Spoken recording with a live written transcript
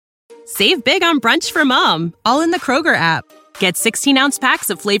Save big on brunch for mom, all in the Kroger app. Get 16-ounce packs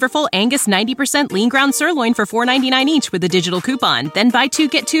of flavorful Angus 90% lean ground sirloin for $4.99 each with a digital coupon. Then buy 2,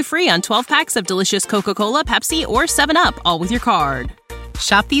 get 2 free on 12 packs of delicious Coca-Cola, Pepsi, or 7-Up, all with your card.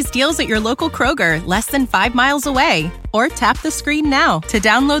 Shop these deals at your local Kroger, less than 5 miles away. Or tap the screen now to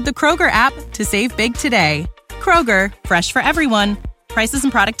download the Kroger app to save big today. Kroger, fresh for everyone. Prices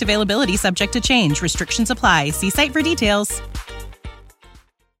and product availability subject to change. Restrictions apply. See site for details.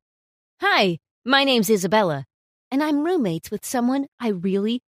 Hi, my name's Isabella, and I'm roommates with someone I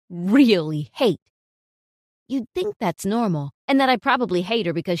really, really hate. You'd think that's normal, and that I probably hate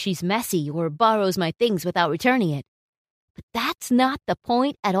her because she's messy or borrows my things without returning it. But that's not the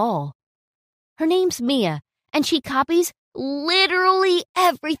point at all. Her name's Mia, and she copies literally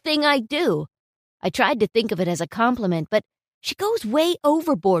everything I do. I tried to think of it as a compliment, but she goes way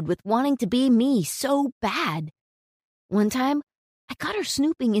overboard with wanting to be me so bad. One time, I caught her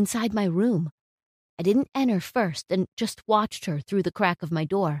snooping inside my room. I didn't enter first and just watched her through the crack of my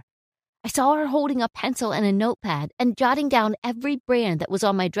door. I saw her holding a pencil and a notepad and jotting down every brand that was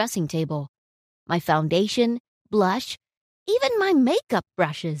on my dressing table. My foundation, blush, even my makeup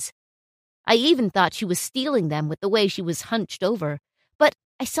brushes. I even thought she was stealing them with the way she was hunched over, but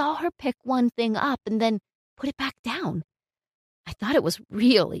I saw her pick one thing up and then put it back down. I thought it was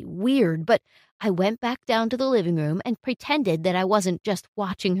really weird, but I went back down to the living room and pretended that I wasn't just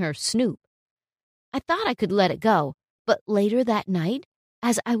watching her snoop. I thought I could let it go, but later that night,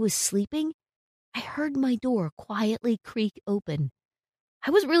 as I was sleeping, I heard my door quietly creak open.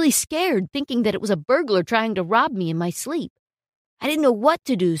 I was really scared, thinking that it was a burglar trying to rob me in my sleep. I didn't know what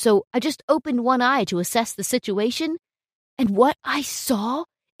to do, so I just opened one eye to assess the situation, and what I saw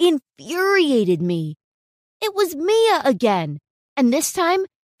infuriated me. It was Mia again. And this time,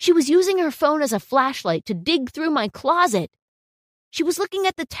 she was using her phone as a flashlight to dig through my closet. She was looking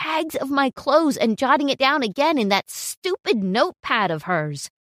at the tags of my clothes and jotting it down again in that stupid notepad of hers.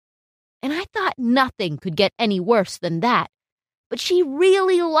 And I thought nothing could get any worse than that. But she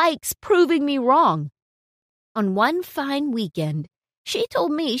really likes proving me wrong. On one fine weekend, she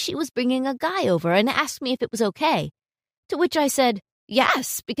told me she was bringing a guy over and asked me if it was okay. To which I said,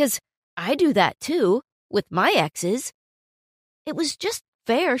 yes, because I do that too, with my exes. It was just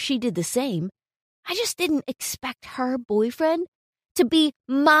fair she did the same. I just didn't expect her boyfriend to be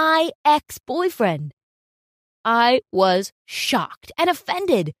my ex-boyfriend. I was shocked and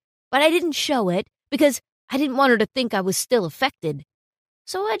offended, but I didn't show it because I didn't want her to think I was still affected.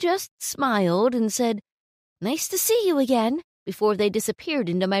 So I just smiled and said, nice to see you again, before they disappeared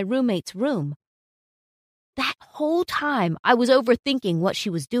into my roommate's room. That whole time I was overthinking what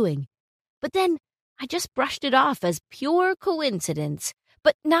she was doing, but then I just brushed it off as pure coincidence.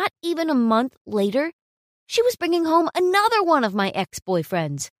 But not even a month later, she was bringing home another one of my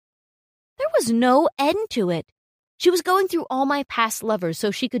ex-boyfriends. There was no end to it. She was going through all my past lovers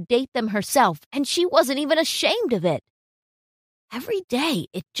so she could date them herself, and she wasn't even ashamed of it. Every day,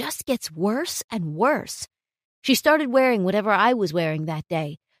 it just gets worse and worse. She started wearing whatever I was wearing that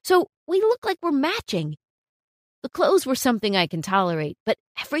day, so we look like we're matching. The clothes were something I can tolerate, but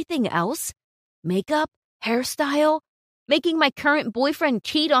everything else, makeup, hairstyle, making my current boyfriend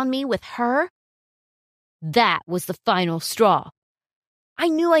cheat on me with her, that was the final straw. I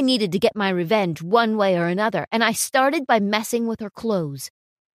knew I needed to get my revenge one way or another, and I started by messing with her clothes.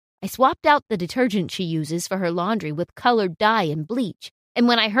 I swapped out the detergent she uses for her laundry with colored dye and bleach, and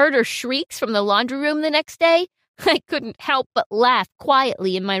when I heard her shrieks from the laundry room the next day, I couldn't help but laugh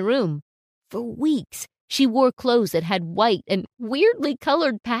quietly in my room. For weeks, she wore clothes that had white and weirdly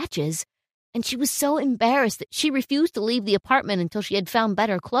colored patches, and she was so embarrassed that she refused to leave the apartment until she had found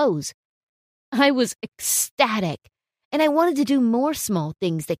better clothes. I was ecstatic, and I wanted to do more small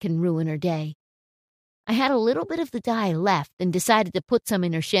things that can ruin her day. I had a little bit of the dye left and decided to put some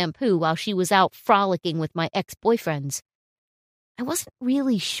in her shampoo while she was out frolicking with my ex-boyfriends. I wasn't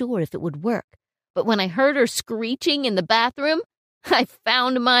really sure if it would work, but when I heard her screeching in the bathroom, I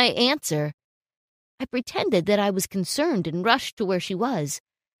found my answer. I pretended that I was concerned and rushed to where she was,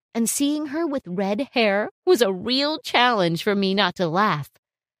 and seeing her with red hair was a real challenge for me not to laugh.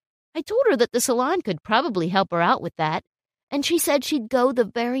 I told her that the salon could probably help her out with that, and she said she'd go the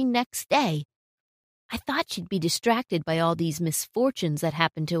very next day. I thought she'd be distracted by all these misfortunes that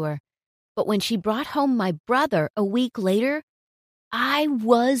happened to her, but when she brought home my brother a week later, I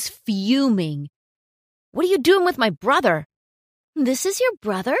was fuming. "What are you doing with my brother?" "This is your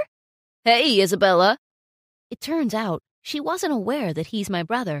brother?" "Hey, Isabella." It turns out she wasn't aware that he's my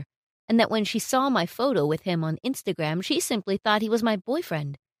brother, and that when she saw my photo with him on Instagram, she simply thought he was my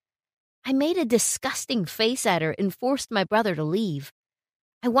boyfriend. I made a disgusting face at her and forced my brother to leave.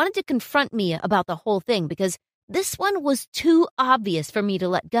 I wanted to confront Mia about the whole thing because this one was too obvious for me to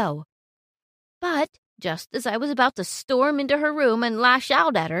let go. But just as I was about to storm into her room and lash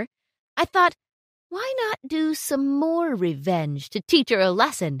out at her, I thought, why not do some more revenge to teach her a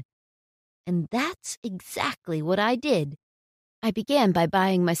lesson? And that's exactly what I did. I began by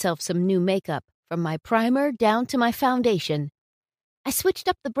buying myself some new makeup, from my primer down to my foundation. I switched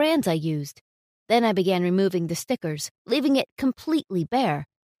up the brands I used. Then I began removing the stickers, leaving it completely bare.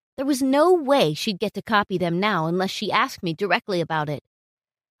 There was no way she'd get to copy them now unless she asked me directly about it.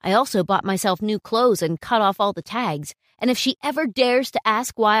 I also bought myself new clothes and cut off all the tags, and if she ever dares to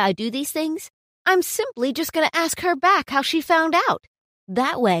ask why I do these things, I'm simply just going to ask her back how she found out.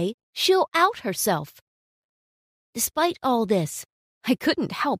 That way, she'll out herself. Despite all this, I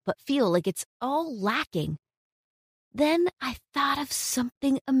couldn't help but feel like it's all lacking. Then I thought of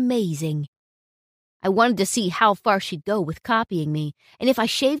something amazing. I wanted to see how far she'd go with copying me, and if I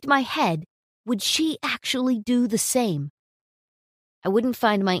shaved my head, would she actually do the same? I wouldn't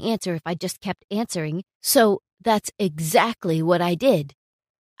find my answer if I just kept answering, so that's exactly what I did.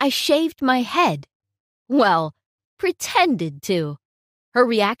 I shaved my head. Well, pretended to. Her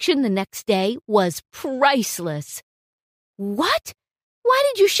reaction the next day was priceless. What? Why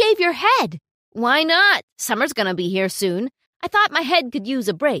did you shave your head? Why not? Summer's gonna be here soon. I thought my head could use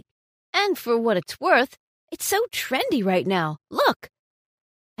a break. And for what it's worth, it's so trendy right now. Look.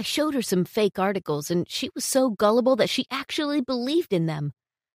 I showed her some fake articles, and she was so gullible that she actually believed in them.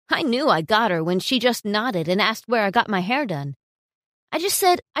 I knew I got her when she just nodded and asked where I got my hair done. I just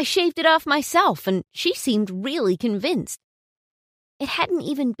said I shaved it off myself, and she seemed really convinced. It hadn't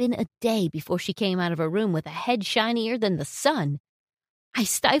even been a day before she came out of her room with a head shinier than the sun. I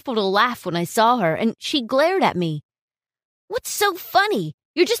stifled a laugh when I saw her, and she glared at me. What's so funny?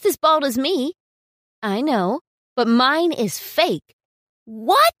 You're just as bald as me. I know, but mine is fake.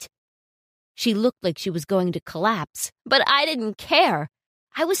 What? She looked like she was going to collapse, but I didn't care.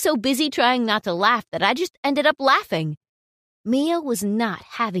 I was so busy trying not to laugh that I just ended up laughing. Mia was not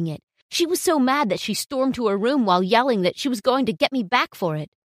having it. She was so mad that she stormed to her room while yelling that she was going to get me back for it.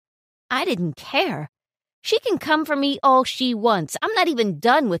 I didn't care. She can come for me all she wants. I'm not even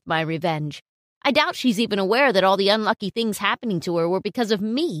done with my revenge. I doubt she's even aware that all the unlucky things happening to her were because of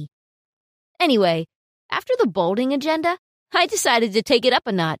me. Anyway, after the balding agenda, I decided to take it up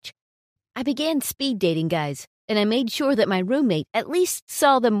a notch. I began speed dating guys, and I made sure that my roommate at least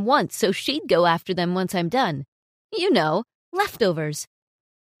saw them once so she'd go after them once I'm done. You know, leftovers.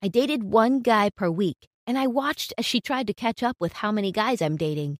 I dated one guy per week, and I watched as she tried to catch up with how many guys I'm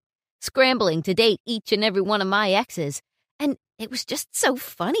dating, scrambling to date each and every one of my exes, and it was just so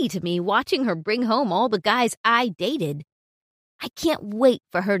funny to me watching her bring home all the guys I dated. I can't wait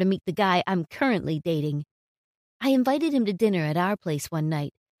for her to meet the guy I'm currently dating. I invited him to dinner at our place one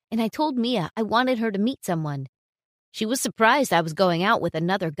night, and I told Mia I wanted her to meet someone. She was surprised I was going out with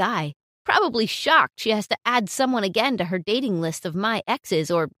another guy, probably shocked she has to add someone again to her dating list of my exes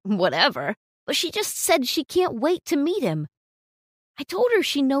or whatever, but she just said she can't wait to meet him. I told her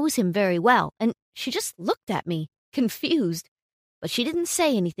she knows him very well, and she just looked at me, confused, but she didn't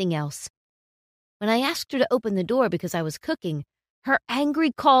say anything else. When I asked her to open the door because I was cooking, her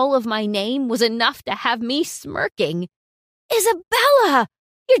angry call of my name was enough to have me smirking. Isabella!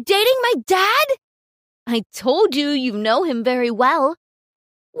 You're dating my dad? I told you you know him very well.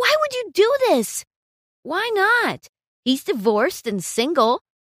 Why would you do this? Why not? He's divorced and single.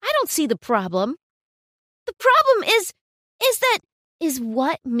 I don't see the problem. The problem is that... Is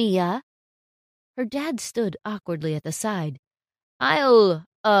what, Mia? Her dad stood awkwardly at the side. I'll,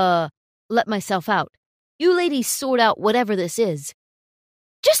 let myself out. You ladies sort out whatever this is.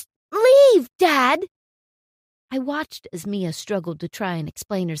 Just leave, Dad! I watched as Mia struggled to try and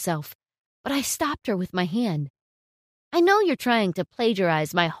explain herself, but I stopped her with my hand. I know you're trying to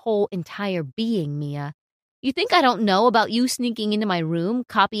plagiarize my whole entire being, Mia. You think I don't know about you sneaking into my room,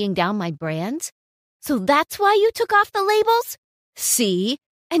 copying down my brands? So that's why you took off the labels? See?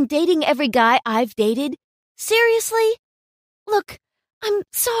 And dating every guy I've dated? Seriously? Look, I'm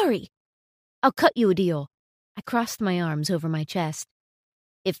sorry. I'll cut you a deal. I crossed my arms over my chest.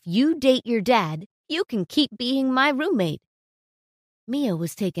 If you date your dad, you can keep being my roommate. Mia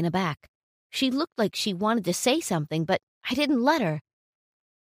was taken aback. She looked like she wanted to say something, but I didn't let her.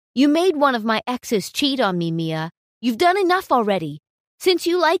 You made one of my exes cheat on me, Mia. You've done enough already. Since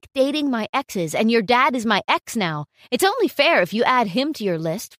you like dating my exes and your dad is my ex now, it's only fair if you add him to your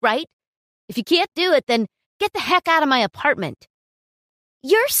list, right? If you can't do it, then get the heck out of my apartment.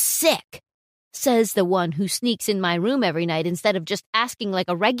 You're sick, says the one who sneaks in my room every night instead of just asking like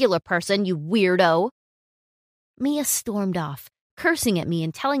a regular person, you weirdo. Mia stormed off, cursing at me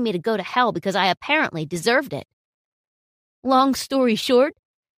and telling me to go to hell because I apparently deserved it. Long story short,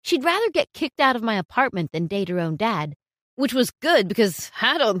 she'd rather get kicked out of my apartment than date her own dad, which was good because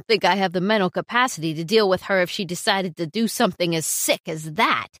I don't think I have the mental capacity to deal with her if she decided to do something as sick as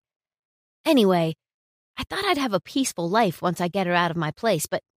that. Anyway, I thought I'd have a peaceful life once I get her out of my place,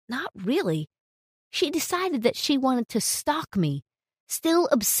 but not really. She decided that she wanted to stalk me, still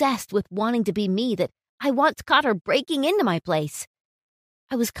obsessed with wanting to be me that I once caught her breaking into my place.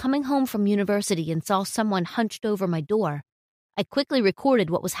 I was coming home from university and saw someone hunched over my door. I quickly recorded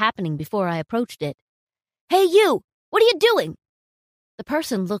what was happening before I approached it. "Hey, you! What are you doing?" The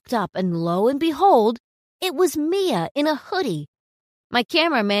person looked up, and lo and behold, it was Mia in a hoodie. My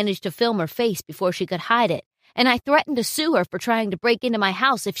camera managed to film her face before she could hide it, and I threatened to sue her for trying to break into my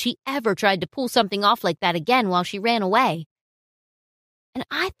house if she ever tried to pull something off like that again while she ran away. And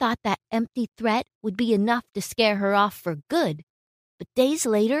I thought that empty threat would be enough to scare her off for good. But days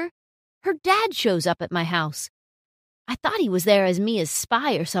later, her dad shows up at my house. I thought he was there as Mia's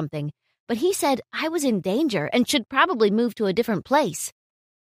spy or something, but he said I was in danger and should probably move to a different place.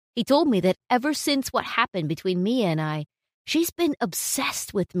 He told me that ever since what happened between Mia and I, she's been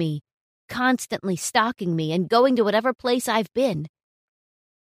obsessed with me, constantly stalking me and going to whatever place I've been.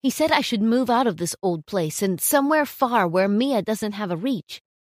 He said I should move out of this old place and somewhere far where Mia doesn't have a reach.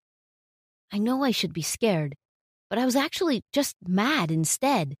 I know I should be scared, but I was actually just mad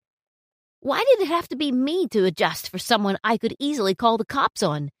instead. Why did it have to be me to adjust for someone I could easily call the cops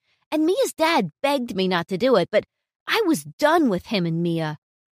on? And Mia's dad begged me not to do it, but I was done with him and Mia.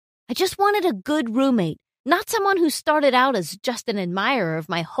 I just wanted a good roommate, not someone who started out as just an admirer of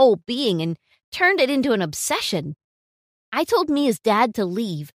my whole being and turned it into an obsession. I told Mia's dad to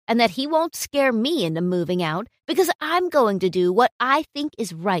leave and that he won't scare me into moving out because I'm going to do what I think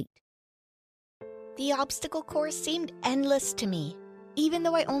is right. The obstacle course seemed endless to me, even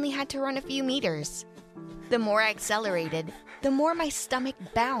though I only had to run a few meters. The more I accelerated, the more my stomach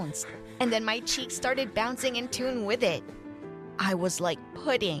bounced, and then my cheeks started bouncing in tune with it. I was like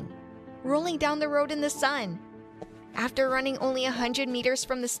pudding, rolling down the road in the sun. After running only 100 meters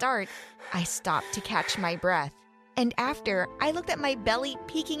from the start, I stopped to catch my breath. And after, I looked at my belly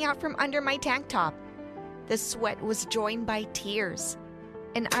peeking out from under my tank top. The sweat was joined by tears,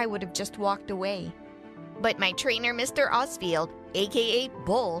 and I would have just walked away. But my trainer, Mr. Osfield, aka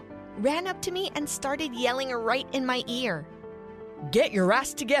Bull, ran up to me and started yelling right in my ear. "Get your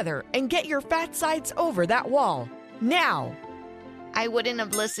ass together and get your fat sides over that wall, now!" I wouldn't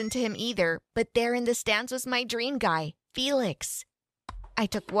have listened to him either, but there in the stands was my dream guy, Felix. I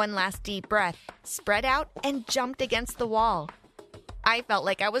took one last deep breath, spread out, and jumped against the wall. I felt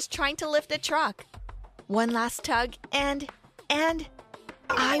like I was trying to lift a truck. One last tug, and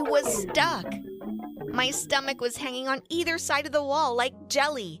I was stuck. My stomach was hanging on either side of the wall like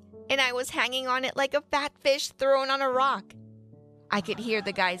jelly, and I was hanging on it like a fat fish thrown on a rock. I could hear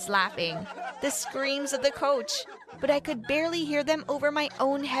the guys laughing, the screams of the coach, but I could barely hear them over my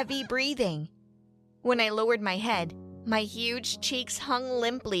own heavy breathing. When I lowered my head, my huge cheeks hung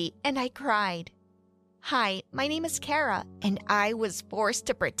limply, and I cried. Hi, my name is Kara, and I was forced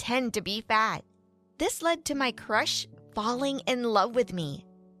to pretend to be fat. This led to my crush falling in love with me.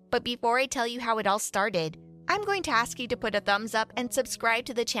 But before I tell you how it all started, I'm going to ask you to put a thumbs up and subscribe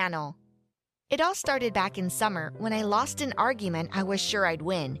to the channel. It all started back in summer when I lost an argument I was sure I'd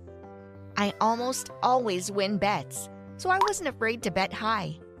win. I almost always win bets, so I wasn't afraid to bet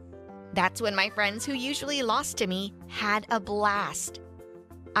high. That's when my friends who usually lost to me had a blast.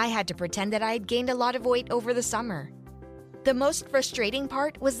 I had to pretend that I had gained a lot of weight over the summer. The most frustrating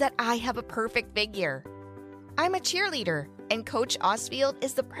part was that I have a perfect figure. I'm a cheerleader, and Coach Osfield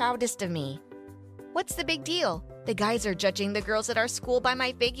is the proudest of me. What's the big deal? The guys are judging the girls at our school by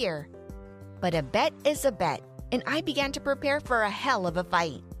my figure. But a bet is a bet, and I began to prepare for a hell of a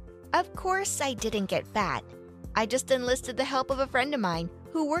fight. Of course, I didn't get fat. I just enlisted the help of a friend of mine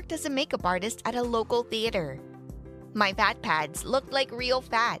who worked as a makeup artist at a local theater. My fat pads looked like real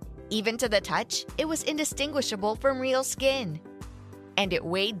fat. Even to the touch, it was indistinguishable from real skin. And it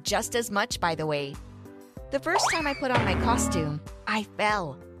weighed just as much, by the way. The first time I put on my costume, I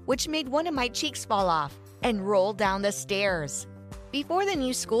fell, which made one of my cheeks fall off and roll down the stairs. Before the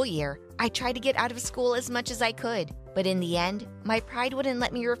new school year, I tried to get out of school as much as I could, but in the end, my pride wouldn't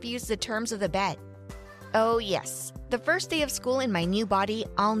let me refuse the terms of the bet. Oh yes, the first day of school in my new body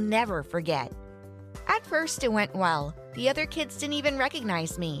I'll never forget. At first it went well. The other kids didn't even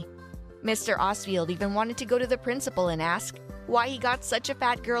recognize me. Mr. Osfield even wanted to go to the principal and ask why he got such a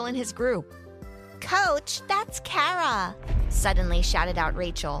fat girl in his group. "Coach, that's Kara!" suddenly shouted out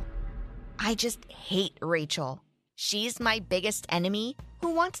Rachel. I just hate Rachel. She's my biggest enemy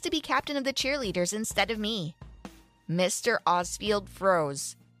who wants to be captain of the cheerleaders instead of me. Mr. Osfield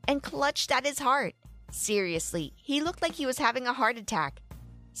froze and clutched at his heart. Seriously, he looked like he was having a heart attack.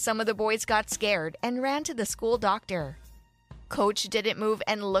 Some of the boys got scared and ran to the school doctor. Coach didn't move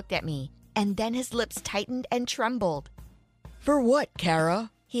and looked at me, and then his lips tightened and trembled. For what,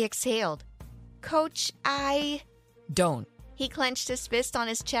 Kara? He exhaled. Coach, Don't. He clenched his fist on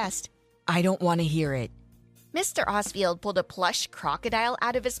his chest. I don't want to hear it. Mr. Osfield pulled a plush crocodile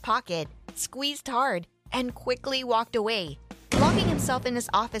out of his pocket, squeezed hard, and quickly walked away, locking himself in his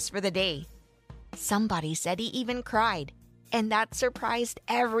office for the day. Somebody said he even cried, and that surprised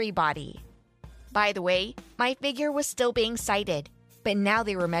everybody. By the way, my figure was still being cited, but now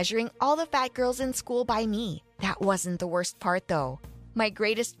they were measuring all the fat girls in school by me. That wasn't the worst part, though. My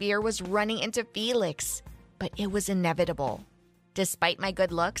greatest fear was running into Felix, but it was inevitable. Despite my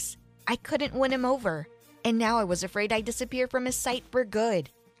good looks, I couldn't win him over, and now I was afraid I'd disappear from his sight for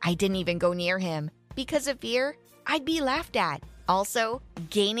good. I didn't even go near him. Because of fear, I'd be laughed at. Also,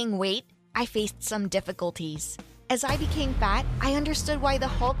 gaining weight, I faced some difficulties. As I became fat, I understood why the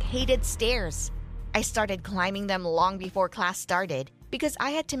Hulk hated stairs. I started climbing them long before class started because I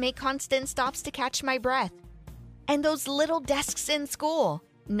had to make constant stops to catch my breath. And those little desks in school.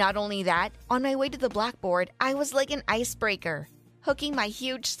 Not only that, on my way to the blackboard, I was like an icebreaker, hooking my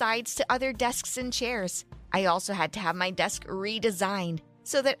huge sides to other desks and chairs. I also had to have my desk redesigned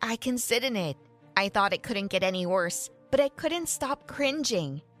so that I can sit in it. I thought it couldn't get any worse, but I couldn't stop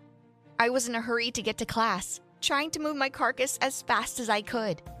cringing. I was in a hurry to get to class, trying to move my carcass as fast as I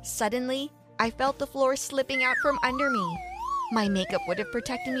could. Suddenly, I felt the floor slipping out from under me. My makeup would have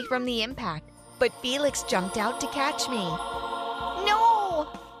protected me from the impact, but Felix jumped out to catch me. No!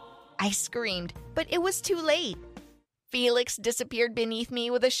 I screamed, but it was too late. Felix disappeared beneath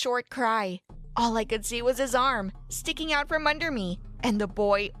me with a short cry. All I could see was his arm sticking out from under me, and the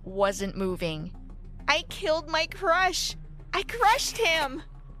boy wasn't moving. I killed my crush! I crushed him!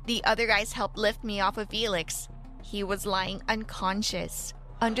 The other guys helped lift me off of Felix. He was lying unconscious.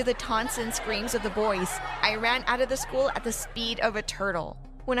 Under the taunts and screams of the boys, I ran out of the school at the speed of a turtle.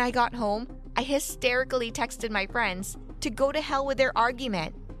 When I got home, I hysterically texted my friends to go to hell with their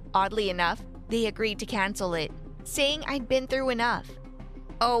argument. Oddly enough, they agreed to cancel it, saying I'd been through enough.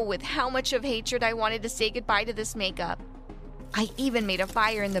 Oh, with how much of hatred I wanted to say goodbye to this makeup. I even made a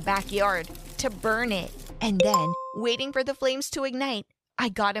fire in the backyard to burn it. And then, waiting for the flames to ignite, I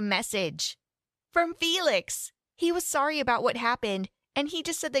got a message. From Felix! He was sorry about what happened, and he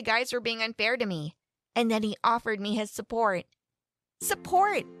just said the guys were being unfair to me. And then he offered me his support.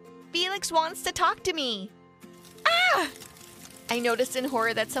 Support! Felix wants to talk to me! Ah! I noticed in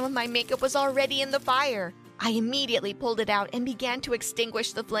horror that some of my makeup was already in the fire. I immediately pulled it out and began to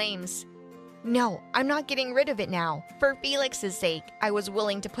extinguish the flames. No, I'm not getting rid of it now. For Felix's sake, I was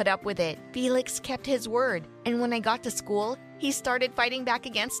willing to put up with it. Felix kept his word, and when I got to school, he started fighting back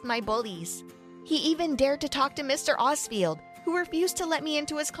against my bullies. He even dared to talk to Mr. Osfield, who refused to let me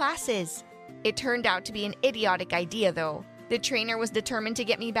into his classes. It turned out to be an idiotic idea, though. The trainer was determined to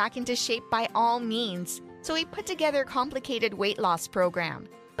get me back into shape by all means, so he put together a complicated weight loss program.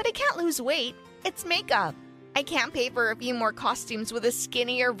 But I can't lose weight. It's makeup. I can't pay for a few more costumes with a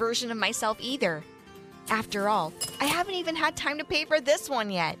skinnier version of myself either. After all, I haven't even had time to pay for this one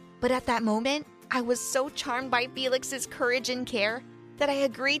yet. But at that moment, I was so charmed by Felix's courage and care that I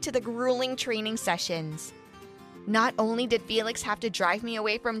agreed to the grueling training sessions. Not only did Felix have to drive me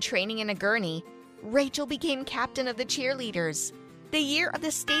away from training in a gurney, Rachel became captain of the cheerleaders, the year of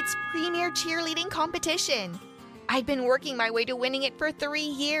the state's premier cheerleading competition. I'd been working my way to winning it for 3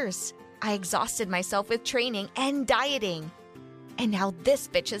 years. I exhausted myself with training and dieting. And now this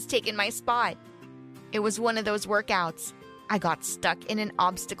bitch has taken my spot. It was one of those workouts. I got stuck in an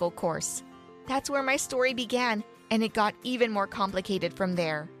obstacle course. That's where my story began, and it got even more complicated from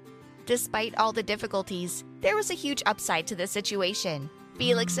there. Despite all the difficulties, there was a huge upside to the situation.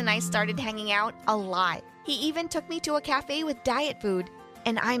 Felix and I started hanging out a lot. He even took me to a cafe with diet food,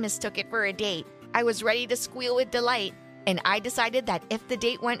 and I mistook it for a date. I was ready to squeal with delight, and I decided that if the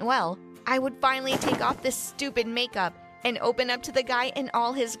date went well, I would finally take off this stupid makeup and open up to the guy in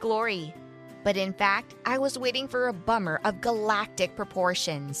all his glory. But in fact, I was waiting for a bummer of galactic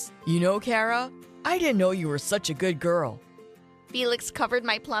proportions. You know, Kara, I didn't know you were such a good girl. Felix covered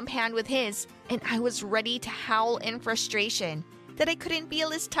my plump hand with his, and I was ready to howl in frustration that I couldn't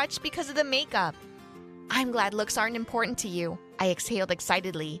feel his touch because of the makeup. I'm glad looks aren't important to you, I exhaled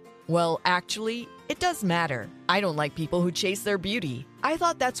excitedly. Well, actually, it does matter. I don't like people who chase their beauty. I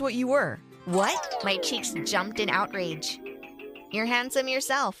thought that's what you were. What? My cheeks jumped in outrage. You're handsome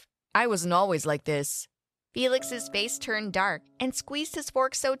yourself. I wasn't always like this. Felix's face turned dark and squeezed his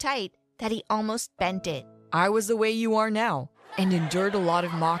fork so tight that he almost bent it. I was the way you are now and endured a lot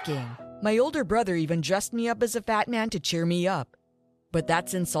of mocking. My older brother even dressed me up as a fat man to cheer me up. But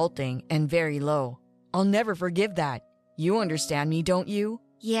that's insulting and very low. I'll never forgive that. You understand me, don't you?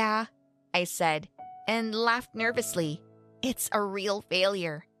 Yeah, I said, and laughed nervously. It's a real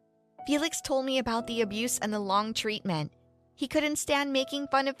failure. Felix told me about the abuse and the long treatment. He couldn't stand making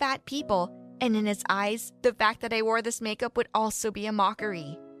fun of fat people, and in his eyes, the fact that I wore this makeup would also be a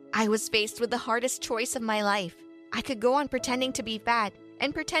mockery. I was faced with the hardest choice of my life. I could go on pretending to be fat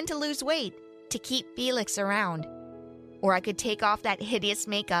and pretend to lose weight to keep Felix around. Or I could take off that hideous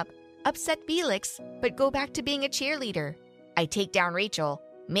makeup, upset Felix, but go back to being a cheerleader. I'd take down Rachel,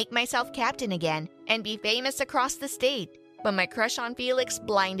 make myself captain again, and be famous across the state. But my crush on Felix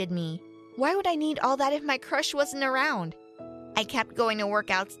blinded me. Why would I need all that if my crush wasn't around? I kept going to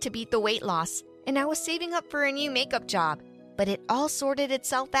workouts to beat the weight loss, and I was saving up for a new makeup job, but it all sorted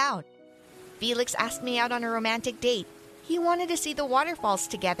itself out. Felix asked me out on a romantic date. He wanted to see the waterfalls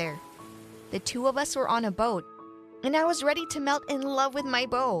together. The two of us were on a boat, and I was ready to melt in love with my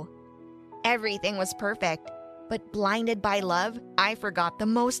beau. Everything was perfect, but blinded by love, I forgot the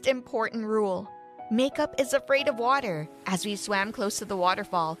most important rule. Makeup is afraid of water. As we swam close to the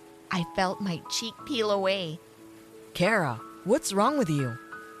waterfall, I felt my cheek peel away. Kara, what's wrong with you?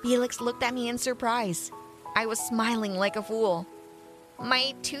 Felix looked at me in surprise. I was smiling like a fool.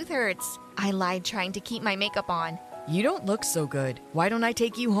 My tooth hurts, I lied, trying to keep my makeup on. You don't look so good. Why don't I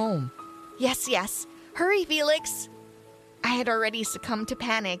take you home? Yes. Hurry, Felix. I had already succumbed to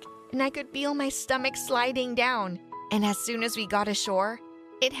panic, and I could feel my stomach sliding down. And as soon as we got ashore,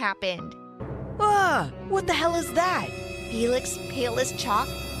 it happened. Ah, what the hell is that? Felix, pale as chalk,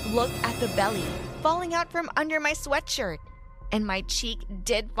 looked at the belly falling out from under my sweatshirt, and my cheek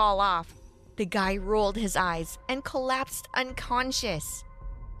did fall off. The guy rolled his eyes and collapsed unconscious.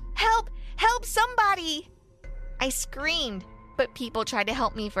 Help! Help somebody! I screamed, but people tried to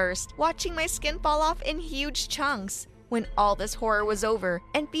help me first, watching my skin fall off in huge chunks. When all this horror was over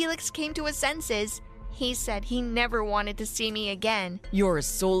and Felix came to his senses, he said he never wanted to see me again. You're as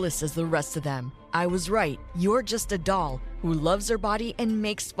soulless as the rest of them. I was right. You're just a doll who loves her body and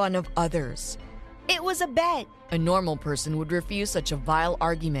makes fun of others. It was a bet. A normal person would refuse such a vile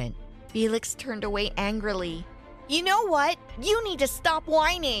argument. Felix turned away angrily. You know what? You need to stop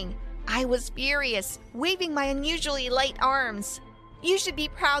whining. I was furious, waving my unusually light arms. You should be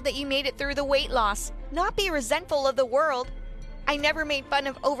proud that you made it through the weight loss, not be resentful of the world. I never made fun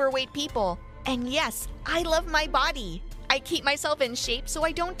of overweight people. And yes, I love my body. I keep myself in shape so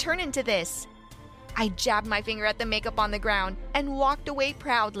I don't turn into this. I jabbed my finger at the makeup on the ground and walked away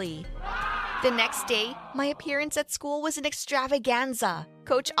proudly. The next day, my appearance at school was an extravaganza.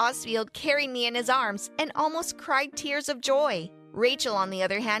 Coach Osfield carried me in his arms and almost cried tears of joy. Rachel, on the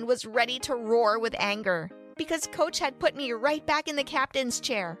other hand, was ready to roar with anger because Coach had put me right back in the captain's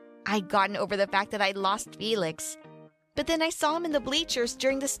chair. I'd gotten over the fact that I'd lost Felix. But then I saw him in the bleachers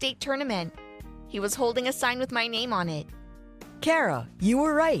during the state tournament. He was holding a sign with my name on it. Kara, you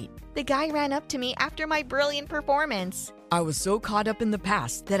were right. The guy ran up to me after my brilliant performance. I was so caught up in the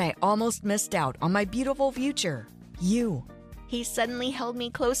past that I almost missed out on my beautiful future. You. He suddenly held me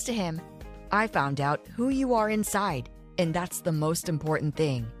close to him. I found out who you are inside, and that's the most important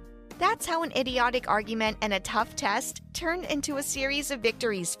thing. That's how an idiotic argument and a tough test turned into a series of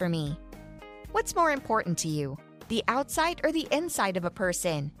victories for me. What's more important to you, the outside or the inside of a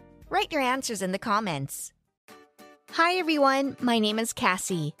person? Write your answers in the comments. Hi everyone, my name is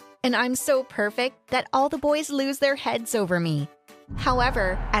Cassie, and I'm so perfect that all the boys lose their heads over me.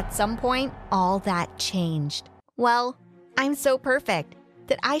 However, at some point, all that changed. Well, I'm so perfect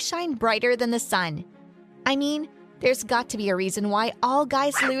that I shine brighter than the sun. I mean, there's got to be a reason why all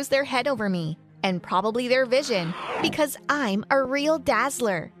guys lose their head over me, and probably their vision, because I'm a real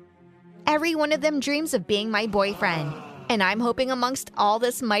dazzler. Every one of them dreams of being my boyfriend, and I'm hoping amongst all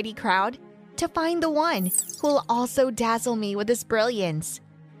this mighty crowd to find the one who'll also dazzle me with his brilliance,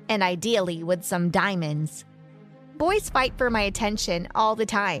 and ideally with some diamonds. Boys fight for my attention all the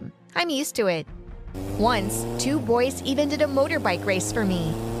time. I'm used to it. Once, 2 boys even did a motorbike race for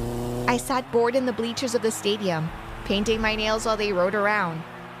me. I sat bored in the bleachers of the stadium, painting my nails while they rode around.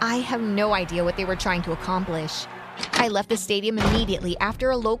 I have no idea what they were trying to accomplish. I left the stadium immediately after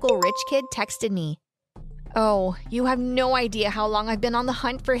a local rich kid texted me. Oh, you have no idea how long I've been on the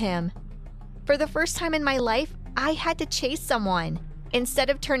hunt for him. For the first time in my life, I had to chase someone, instead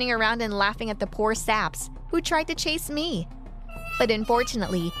of turning around and laughing at the poor saps who tried to chase me. But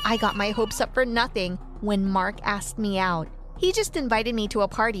unfortunately, I got my hopes up for nothing when Mark asked me out. He just invited me to a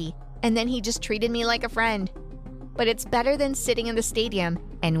party, and then he just treated me like a friend. But it's better than sitting in the stadium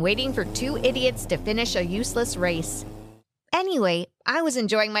and waiting for two idiots to finish a useless race. Anyway, I was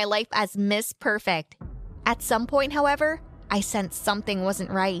enjoying my life as Miss Perfect. At some point, however, I sensed something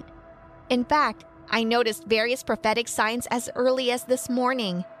wasn't right. In fact, I noticed various prophetic signs as early as this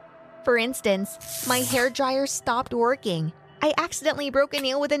morning. For instance, my hairdryer stopped working. I accidentally broke a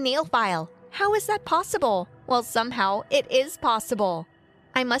nail with a nail file. How is that possible? Well, somehow it is possible.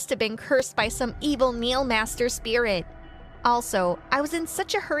 I must have been cursed by some evil nail master spirit. Also, I was in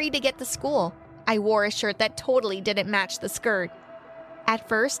such a hurry to get to school. I wore a shirt that totally didn't match the skirt. At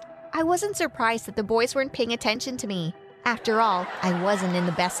first, I wasn't surprised that the boys weren't paying attention to me. After all, I wasn't in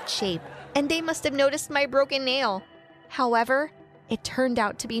the best shape, and they must have noticed my broken nail. However, it turned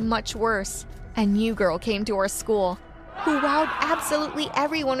out to be much worse. A new girl came to our school, who wowed absolutely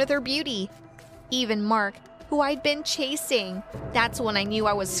everyone with her beauty. Even Mark, who I'd been chasing. That's when I knew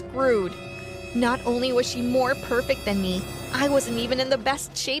I was screwed. Not only was she more perfect than me, I wasn't even in the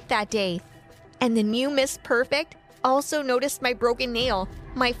best shape that day. And the new Miss Perfect also noticed my broken nail,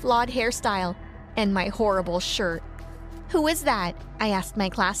 my flawed hairstyle, and my horrible shirt. "Who is that?" I asked my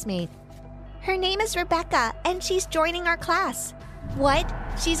classmate. "Her name is Rebecca, and she's joining our class." "What?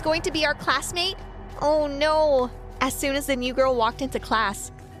 She's going to be our classmate? Oh no!" As soon as the new girl walked into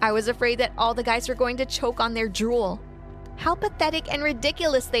class, I was afraid that all the guys were going to choke on their drool. How pathetic and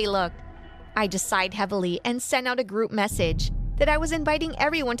ridiculous they looked. I just sighed heavily and sent out a group message that I was inviting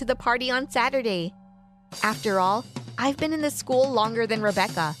everyone to the party on Saturday. After all, I've been in the school longer than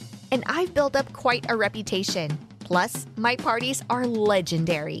Rebecca, and I've built up quite a reputation. Plus, my parties are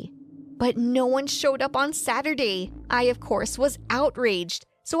legendary. But no one showed up on Saturday. I, of course, was outraged,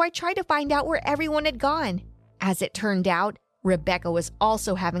 so I tried to find out where everyone had gone. As it turned out, Rebecca was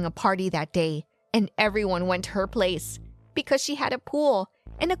also having a party that day, and everyone went to her place because she had a pool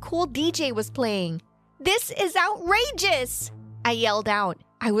and a cool DJ was playing. "This is outrageous!" I yelled out.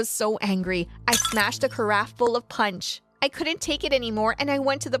 I was so angry, I smashed a carafe full of punch. I couldn't take it anymore, and I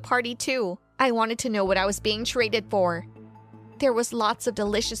went to the party too. I wanted to know what I was being traded for. There was lots of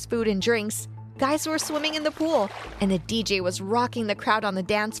delicious food and drinks. Guys were swimming in the pool, and the DJ was rocking the crowd on the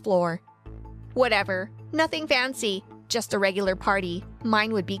dance floor. Whatever, nothing fancy, just a regular party.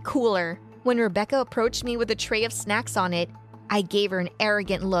 Mine would be cooler. When Rebecca approached me with a tray of snacks on it, I gave her an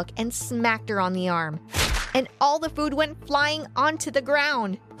arrogant look and smacked her on the arm. And all the food went flying onto the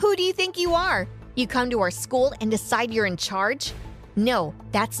ground. "Who do you think you are? You come to our school and decide you're in charge? No,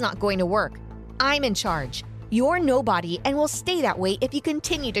 that's not going to work. I'm in charge. You're nobody and will stay that way if you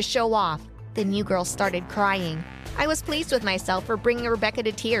continue to show off." The new girl started crying. I was pleased with myself for bringing Rebecca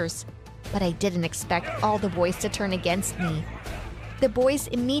to tears, but I didn't expect all the boys to turn against me. The boys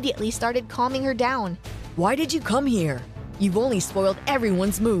immediately started calming her down. "Why did you come here? You've only spoiled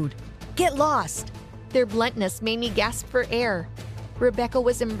everyone's mood. Get lost!" Their bluntness made me gasp for air. Rebecca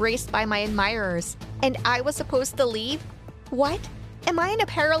was embraced by my admirers, and I was supposed to leave? What? Am I in a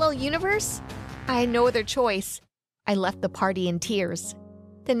parallel universe? I had no other choice. I left the party in tears.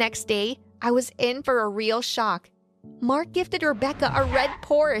 The next day, I was in for a real shock. Mark gifted Rebecca a red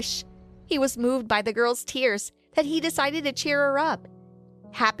Porsche. He was moved by the girl's tears that he decided to cheer her up.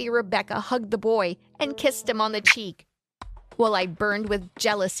 Happy Rebecca hugged the boy and kissed him on the cheek, while I burned with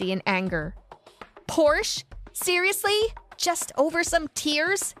jealousy and anger. Porsche? Seriously? Just over some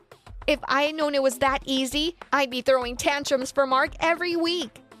tears? If I had known it was that easy, I'd be throwing tantrums for Mark every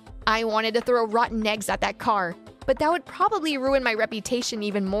week. I wanted to throw rotten eggs at that car, but that would probably ruin my reputation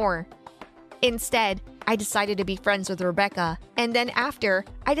even more. Instead, I decided to be friends with Rebecca, and then after,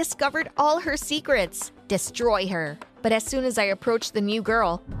 I discovered all her secrets. Destroy her. But as soon as I approached the new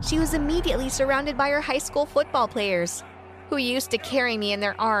girl, she was immediately surrounded by her high school football players, who used to carry me in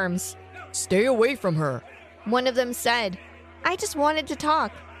their arms. "Stay away from her," one of them said. I just wanted to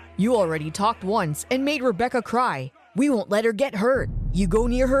talk. "You already talked once and made Rebecca cry. We won't let her get hurt. You go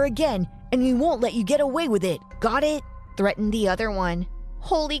near her again, and we won't let you get away with it. Got it?" threatened the other one.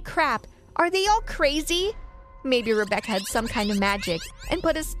 Holy crap, are they all crazy? Maybe Rebecca had some kind of magic and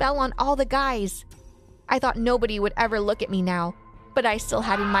put a spell on all the guys. I thought nobody would ever look at me now, but I still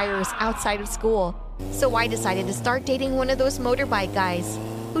had admirers outside of school. So I decided to start dating one of those motorbike guys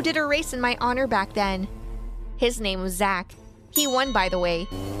who did a race in my honor back then. His name was Zach. He won, by the way.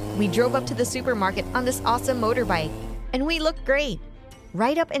 We drove up to the supermarket on this awesome motorbike, and we looked great.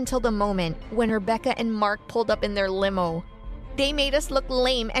 Right up until the moment when Rebecca and Mark pulled up in their limo. They made us look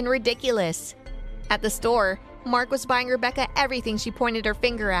lame and ridiculous. At the store, Mark was buying Rebecca everything she pointed her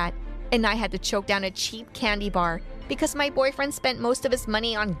finger at, and I had to choke down a cheap candy bar because my boyfriend spent most of his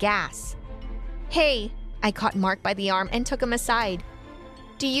money on gas. "Hey," I caught Mark by the arm and took him aside.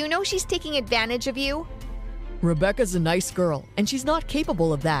 Do you know she's taking advantage of you? Rebecca's a nice girl, and she's not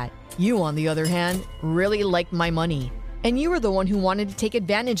capable of that. You, on the other hand, really like my money. And you were the one who wanted to take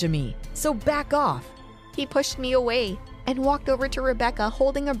advantage of me, so back off. He pushed me away and walked over to Rebecca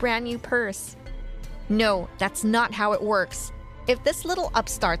holding a brand new purse. No, that's not how it works. If this little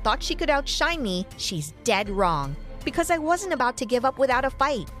upstart thought she could outshine me, she's dead wrong. Because I wasn't about to give up without a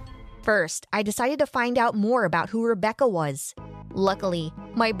fight. First, I decided to find out more about who Rebecca was. Luckily,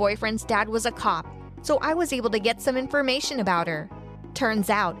 my boyfriend's dad was a cop, so I was able to get some information about her. Turns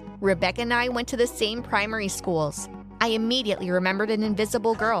out, Rebecca and I went to the same primary schools. I immediately remembered an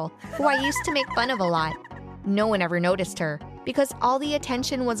invisible girl who I used to make fun of a lot. No one ever noticed her because all the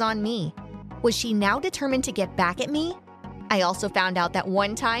attention was on me. Was she now determined to get back at me? I also found out that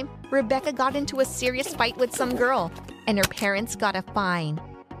one time, Rebecca got into a serious fight with some girl, and her parents got a fine.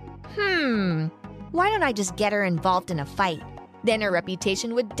 Why don't I just get her involved in a fight? Then her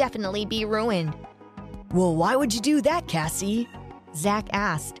reputation would definitely be ruined. Well, why would you do that, Cassie? Zach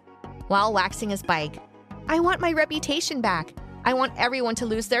asked, while waxing his bike. I want my reputation back. I want everyone to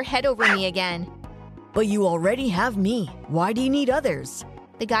lose their head over me again. But you already have me. Why do you need others?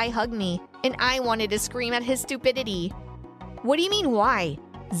 The guy hugged me, and I wanted to scream at his stupidity. What do you mean, why?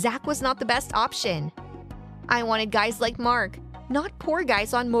 Zach was not the best option. I wanted guys like Mark, not poor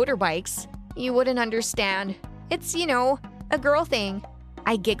guys on motorbikes. You wouldn't understand. It's, a girl thing.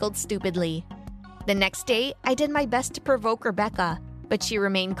 I giggled stupidly. The next day, I did my best to provoke Rebecca, but she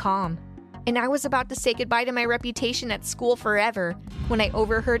remained calm. And I was about to say goodbye to my reputation at school forever when I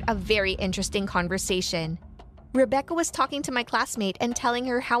overheard a very interesting conversation. Rebecca was talking to my classmate and telling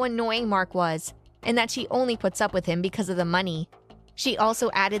her how annoying Mark was, and that she only puts up with him because of the money. She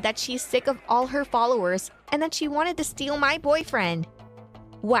also added that she's sick of all her followers and that she wanted to steal my boyfriend.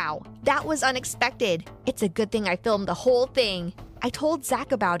 Wow, that was unexpected. It's a good thing I filmed the whole thing. I told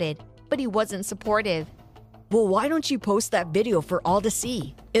Zach about it, but he wasn't supportive. Well, why don't you post that video for all to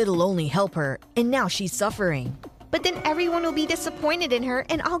see? It'll only help her, and now she's suffering. But then everyone will be disappointed in her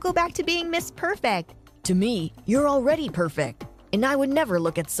and I'll go back to being Miss Perfect. To me, you're already perfect, and I would never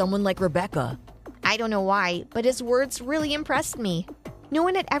look at someone like Rebecca. I don't know why, but his words really impressed me. No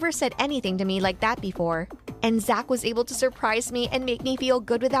one had ever said anything to me like that before, and Zach was able to surprise me and make me feel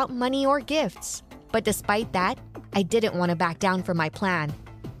good without money or gifts. But despite that, I didn't want to back down from my plan.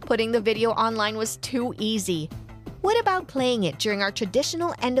 Putting the video online was too easy. What about playing it during our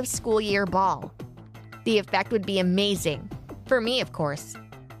traditional end-of-school-year ball? The effect would be amazing. For me, of course.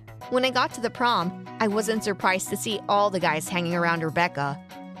 When I got to the prom, I wasn't surprised to see all the guys hanging around Rebecca.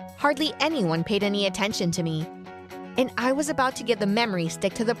 Hardly anyone paid any attention to me. And I was about to give the memory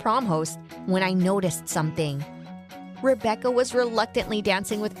stick to the prom host when I noticed something. Rebecca was reluctantly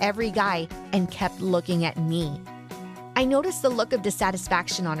dancing with every guy and kept looking at me. I noticed the look of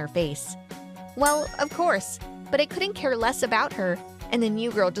dissatisfaction on her face. Well, of course, but I couldn't care less about her, and the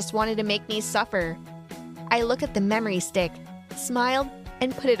new girl just wanted to make me suffer. I looked at the memory stick, smiled,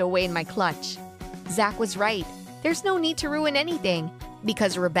 and put it away in my clutch. Zach was right. There's no need to ruin anything,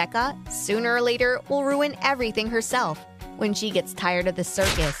 because Rebecca, sooner or later, will ruin everything herself when she gets tired of the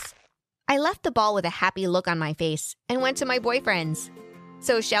circus. I left the ball with a happy look on my face and went to my boyfriend's.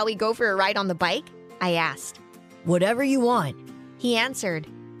 So shall we go for a ride on the bike? I asked. Whatever you want. He answered.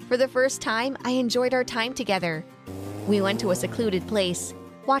 For the first time, I enjoyed our time together. We went to a secluded place,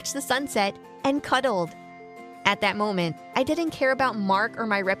 watched the sunset, and cuddled. At that moment, I didn't care about Mark or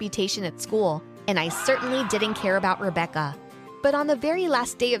my reputation at school, and I certainly didn't care about Rebecca. But on the very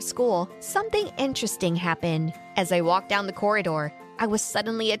last day of school, something interesting happened. As I walked down the corridor, I was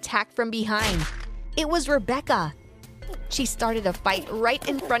suddenly attacked from behind. It was Rebecca. She started a fight right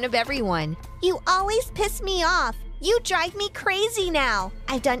in front of everyone. You always piss me off. You drive me crazy now.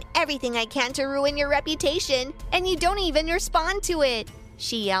 I've done everything I can to ruin your reputation, and you don't even respond to it,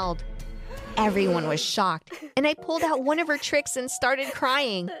 she yelled. Everyone was shocked, and I pulled out one of her tricks and started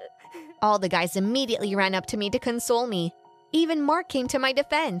crying. All the guys immediately ran up to me to console me. Even Mark came to my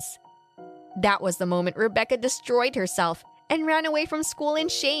defense. That was the moment Rebecca destroyed herself and ran away from school in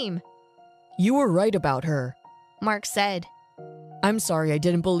shame. You were right about her, Mark said. I'm sorry I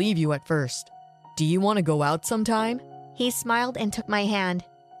didn't believe you at first. Do you want to go out sometime? He smiled and took my hand.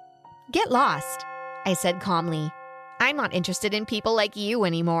 Get lost, I said calmly. I'm not interested in people like you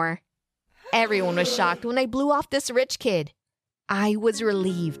anymore. Everyone was shocked when I blew off this rich kid. I was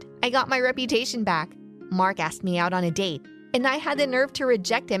relieved. I got my reputation back. Mark asked me out on a date, and I had the nerve to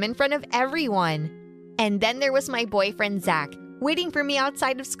reject him in front of everyone. And then there was my boyfriend Zach, waiting for me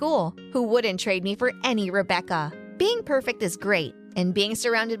outside of school, who wouldn't trade me for any Rebecca. Being perfect is great, and being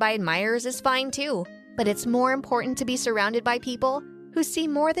surrounded by admirers is fine too. But it's more important to be surrounded by people who see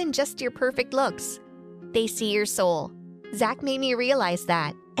more than just your perfect looks. They see your soul. Zach made me realize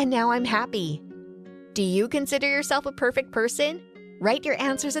that, and now I'm happy. Do you consider yourself a perfect person? Write your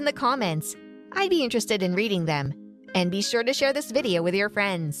answers in the comments. I'd be interested in reading them. And be sure to share this video with your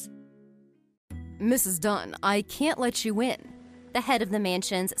friends. Mrs. Dunn, I can't let you in, the head of the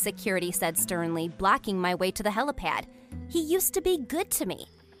mansion's security said sternly, blocking my way to the helipad. He used to be good to me.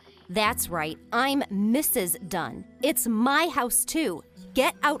 That's right, I'm Mrs. Dunn. It's my house too.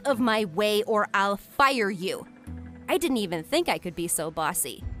 Get out of my way or I'll fire you. I didn't even think I could be so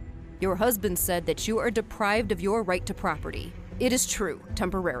bossy. Your husband said that you are deprived of your right to property. It is true,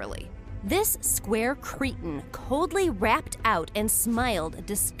 temporarily. This square cretin coldly rapped out and smiled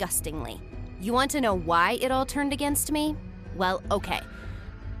disgustingly. You want to know why it all turned against me? Well, okay.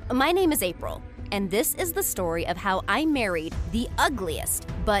 My name is April, and this is the story of how I married the ugliest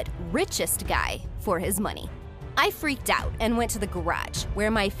but richest guy for his money. I freaked out and went to the garage,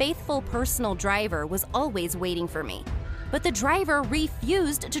 where my faithful personal driver was always waiting for me. But the driver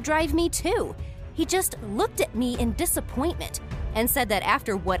refused to drive me too. He just looked at me in disappointment and said that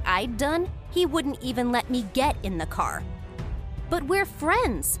after what I'd done, he wouldn't even let me get in the car. But we're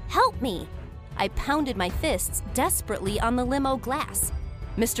friends. Help me. I pounded my fists desperately on the limo glass.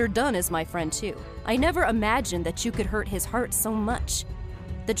 Mr. Dunn is my friend too. I never imagined that you could hurt his heart so much.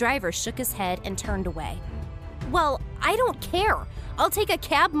 The driver shook his head and turned away. Well, I don't care. I'll take a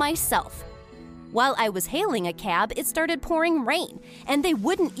cab myself. While I was hailing a cab, it started pouring rain, and they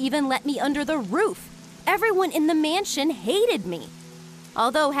wouldn't even let me under the roof. Everyone in the mansion hated me.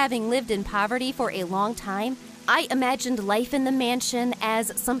 Although having lived in poverty for a long time, I imagined life in the mansion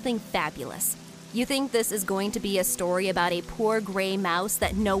as something fabulous. You think this is going to be a story about a poor gray mouse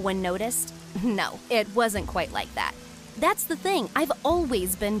that no one noticed? No, it wasn't quite like that. That's the thing, I've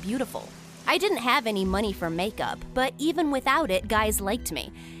always been beautiful. I didn't have any money for makeup, but even without it, guys liked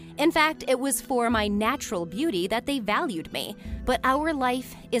me. In fact, it was for my natural beauty that they valued me. But our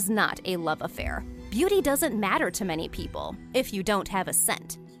life is not a love affair. Beauty doesn't matter to many people if you don't have a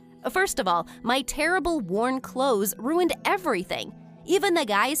cent. First of all, my terrible worn clothes ruined everything. Even the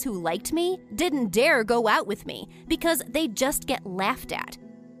guys who liked me didn't dare go out with me because they'd just get laughed at.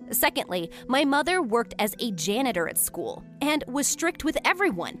 Secondly, my mother worked as a janitor at school and was strict with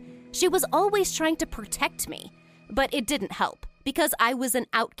everyone. She was always trying to protect me, but it didn't help because I was an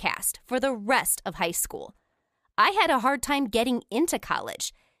outcast for the rest of high school. I had a hard time getting into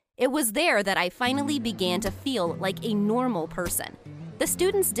college. It was there that I finally began to feel like a normal person. The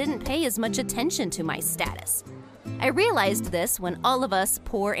students didn't pay as much attention to my status. I realized this when all of us,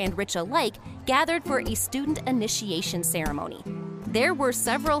 poor and rich alike, gathered for a student initiation ceremony. There were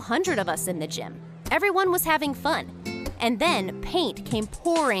several hundred of us in the gym. Everyone was having fun. And then paint came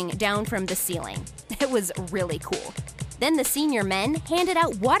pouring down from the ceiling. It was really cool. Then the senior men handed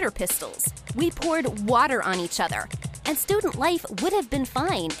out water pistols. We poured water on each other. And student life would have been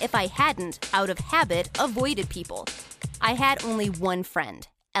fine if I hadn't, out of habit, avoided people. I had only one friend,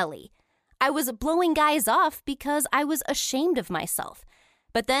 Ellie. I was blowing guys off because I was ashamed of myself.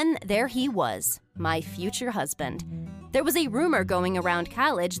 But then there he was, my future husband. There was a rumor going around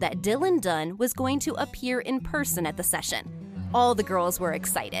college that Dylan Dunn was going to appear in person at the session. All the girls were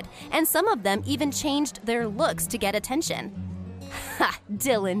excited, and some of them even changed their looks to get attention. Ha,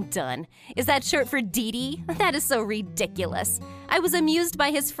 Dylan Dunn. Is that short for Dee Dee? That is so ridiculous. I was amused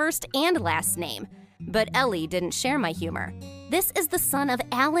by his first and last name. But Ellie didn't share my humor. This is the son of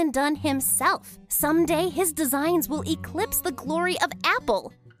Alan Dunn himself. Someday his designs will eclipse the glory of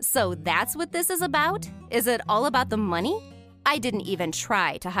Apple. So that's what this is about? Is it all about the money? I didn't even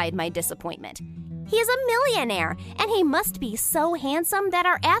try to hide my disappointment. He is a millionaire, and he must be so handsome that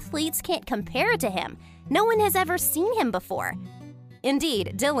our athletes can't compare to him. No one has ever seen him before.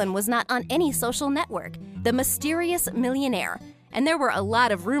 Indeed, Dylan was not on any social network, the mysterious millionaire, and there were a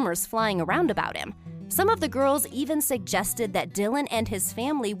lot of rumors flying around about him. Some of the girls even suggested that Dylan and his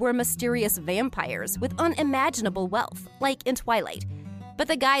family were mysterious vampires with unimaginable wealth, like in Twilight. But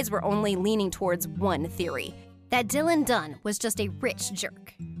the guys were only leaning towards one theory, that Dylan Dunn was just a rich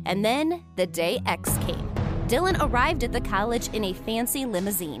jerk. And then the day X came. Dylan arrived at the college in a fancy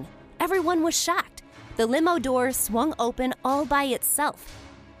limousine. Everyone was shocked. The limo door swung open all by itself.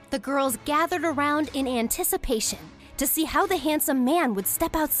 The girls gathered around in anticipation to see how the handsome man would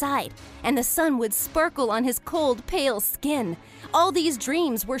step outside and the sun would sparkle on his cold, pale skin. All these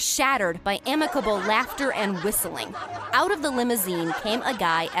dreams were shattered by amicable laughter and whistling. Out of the limousine came a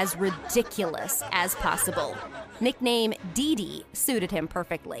guy as ridiculous as possible. Nickname Dee Dee suited him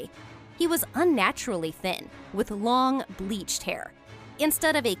perfectly. He was unnaturally thin, with long, bleached hair.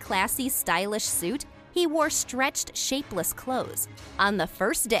 Instead of a classy, stylish suit, He wore stretched, shapeless clothes. On the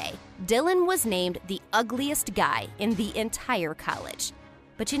first day, Dylan was named the ugliest guy in the entire college.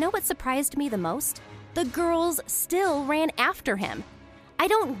 But you know what surprised me the most? The girls still ran after him. I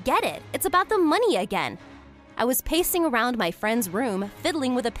don't get it. It's about the money again. I was pacing around my friend's room,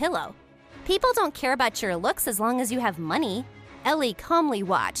 fiddling with a pillow. People don't care about your looks as long as you have money. Ellie calmly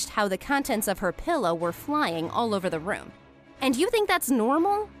watched how the contents of her pillow were flying all over the room. And you think that's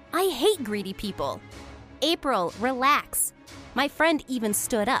normal? I hate greedy people. April, relax. My friend even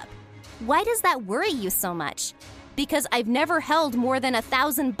stood up. Why does that worry you so much? Because I've never held more than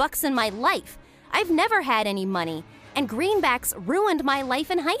 $1,000 in my life. I've never had any money, and greenbacks ruined my life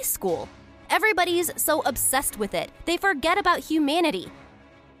in high school. Everybody's so obsessed with it, they forget about humanity.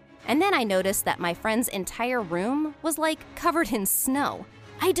 And then I noticed that my friend's entire room was like covered in snow.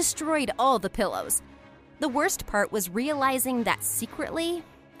 I destroyed all the pillows. The worst part was realizing that secretly,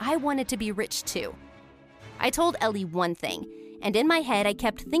 I wanted to be rich too. I told Ellie one thing, and in my head I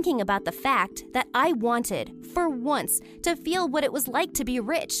kept thinking about the fact that I wanted, for once, to feel what it was like to be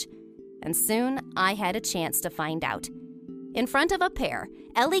rich. And soon I had a chance to find out. In front of a pair,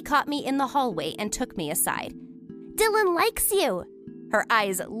 Ellie caught me in the hallway and took me aside. "Dylan likes you!" Her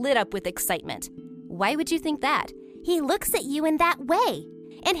eyes lit up with excitement. "Why would you think that?" "He looks at you in that way,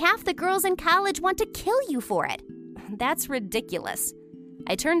 and half the girls in college want to kill you for it." That's ridiculous.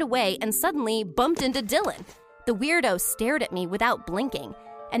 I turned away and suddenly bumped into Dylan. The weirdo stared at me without blinking,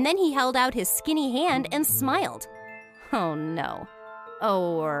 and then he held out his skinny hand and smiled. Oh no.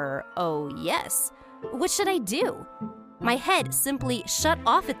 Oh yes. What should I do? My head simply shut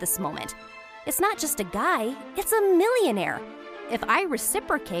off at this moment. It's not just a guy, it's a millionaire. If I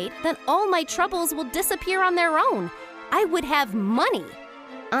reciprocate, then all my troubles will disappear on their own. I would have money.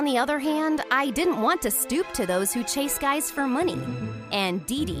 On the other hand, I didn't want to stoop to those who chase guys for money. And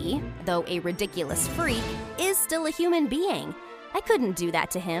Dee Dee, though a ridiculous freak, is still a human being. I couldn't do that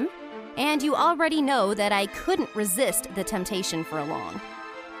to him. And you already know that I couldn't resist the temptation for long.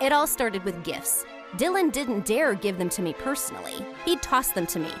 It all started with gifts. Dylan didn't dare give them to me personally. He'd toss them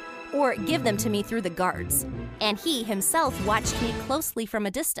to me, or give them to me through the guards. And he himself watched me closely from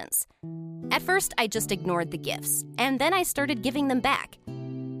a distance. At first, I just ignored the gifts, and then I started giving them back.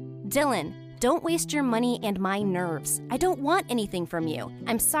 "Dylan, don't waste your money and my nerves. I don't want anything from you.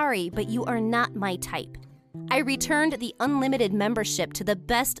 I'm sorry, but you are not my type." I returned the unlimited membership to the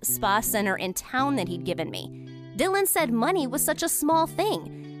best spa center in town that he'd given me. Dylan said money was such a small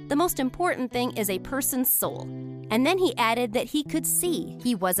thing. The most important thing is a person's soul. And then he added that he could see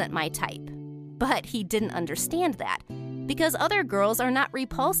he wasn't my type. But he didn't understand that, because other girls are not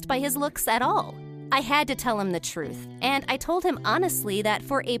repulsed by his looks at all. I had to tell him the truth, and I told him honestly that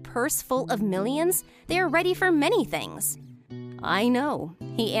for a purse full of millions, they are ready for many things. "I know,"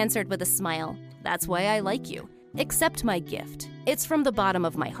 he answered with a smile. "That's why I like you. Accept my gift. It's from the bottom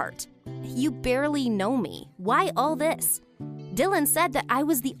of my heart." "You barely know me. Why all this?" Dylan said that I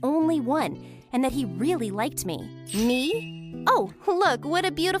was the only one, and that he really liked me. Me? "Oh, look, what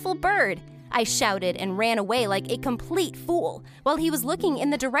a beautiful bird!" I shouted and ran away like a complete fool, while he was looking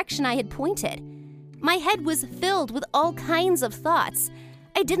in the direction I had pointed. My head was filled with all kinds of thoughts.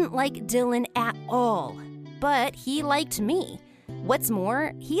 I didn't like Dylan at all, but he liked me. What's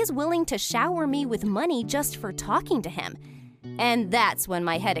more, he is willing to shower me with money just for talking to him. And that's when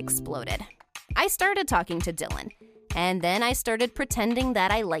my head exploded. I started talking to Dylan, and then I started pretending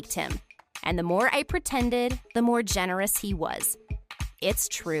that I liked him. And the more I pretended, the more generous he was. It's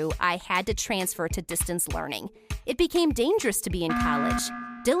true, I had to transfer to distance learning. It became dangerous to be in college.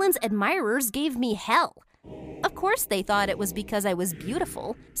 Dylan's admirers gave me hell. Of course they thought it was because I was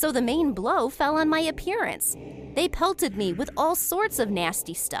beautiful, so the main blow fell on my appearance. They pelted me with all sorts of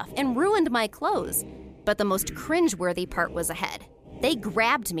nasty stuff and ruined my clothes. But the most cringeworthy part was ahead. They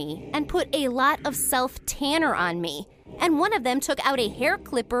grabbed me and put a lot of self-tanner on me, and one of them took out a hair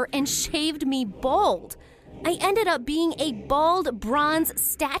clipper and shaved me bald. I ended up being a bald bronze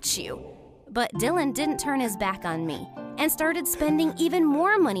statue. But Dylan didn't turn his back on me and started spending even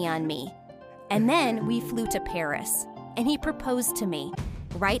more money on me. And then we flew to Paris, and he proposed to me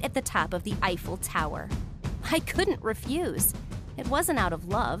right at the top of the Eiffel Tower. I couldn't refuse. It wasn't out of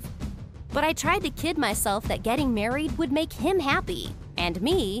love. But I tried to kid myself that getting married would make him happy, and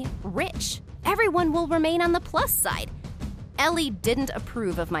me rich. Everyone will remain on the plus side. Ellie didn't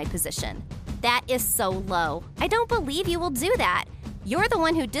approve of my position. "That is so low. I don't believe you will do that. You're the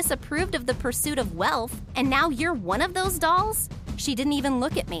one who disapproved of the pursuit of wealth, and now you're one of those dolls?" She didn't even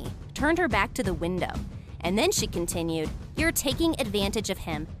look at me, turned her back to the window. And then she continued, "You're taking advantage of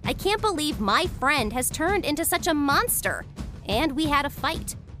him. I can't believe my friend has turned into such a monster." And we had a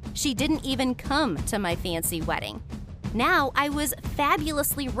fight. She didn't even come to my fancy wedding. Now I was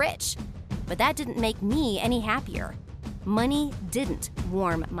fabulously rich, but that didn't make me any happier. Money didn't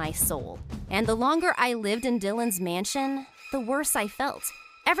warm my soul. And the longer I lived in Dylan's mansion, the worse I felt.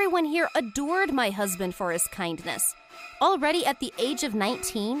 Everyone here adored my husband for his kindness. Already at the age of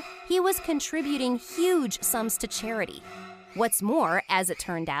 19, he was contributing huge sums to charity. What's more, as it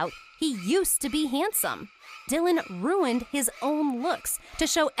turned out, he used to be handsome. Dylan ruined his own looks to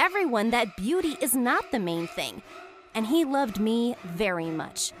show everyone that beauty is not the main thing. And he loved me very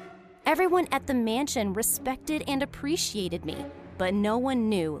much. Everyone at the mansion respected and appreciated me, but no one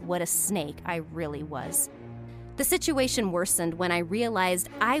knew what a snake I really was. The situation worsened when I realized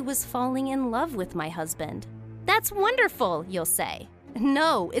I was falling in love with my husband. That's wonderful, you'll say.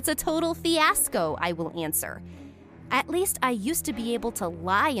 No, it's a total fiasco, I will answer. At least I used to be able to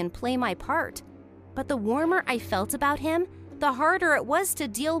lie and play my part. But the warmer I felt about him, the harder it was to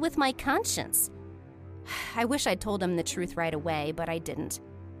deal with my conscience. I wish I'd told him the truth right away, but I didn't.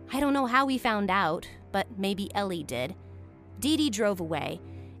 I don't know how he found out, but maybe Ellie did. Dee Dee drove away,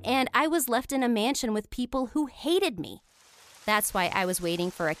 and I was left in a mansion with people who hated me. That's why I was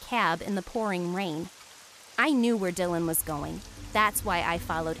waiting for a cab in the pouring rain. I knew where Dylan was going. That's why I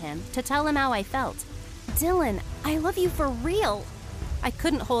followed him, to tell him how I felt. Dylan, I love you for real. I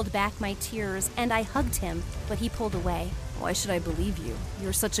couldn't hold back my tears, and I hugged him, but he pulled away. Why should I believe you?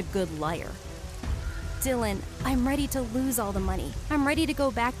 You're such a good liar. Dylan, I'm ready to lose all the money. I'm ready to go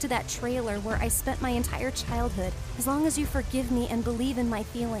back to that trailer where I spent my entire childhood, as long as you forgive me and believe in my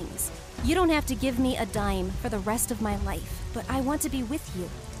feelings. You don't have to give me a dime for the rest of my life, but I want to be with you.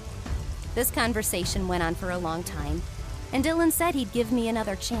 This conversation went on for a long time, and Dylan said he'd give me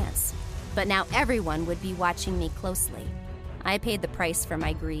another chance. But now everyone would be watching me closely. I paid the price for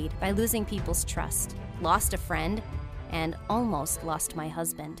my greed by losing people's trust, lost a friend, and almost lost my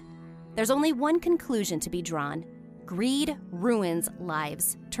husband. There's only one conclusion to be drawn. Greed ruins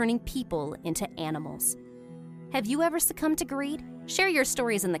lives, turning people into animals. Have you ever succumbed to greed? Share your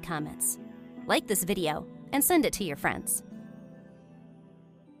stories in the comments. Like this video and send it to your friends.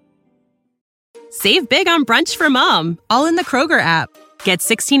 Save big on brunch for mom, all in the Kroger app. Get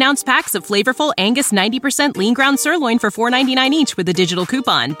 16-ounce packs of flavorful Angus 90% lean ground sirloin for $4.99 each with a digital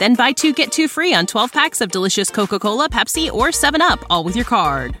coupon. Then buy 2, get 2 free on 12 packs of delicious Coca-Cola, Pepsi, or 7UP, all with your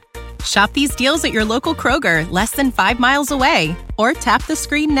card. Shop these deals at your local Kroger, less than 5 miles away. Or tap the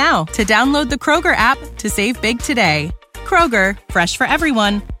screen now to download the Kroger app to save big today. Kroger, fresh for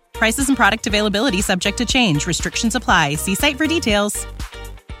everyone. Prices and product availability subject to change. Restrictions apply. See site for details.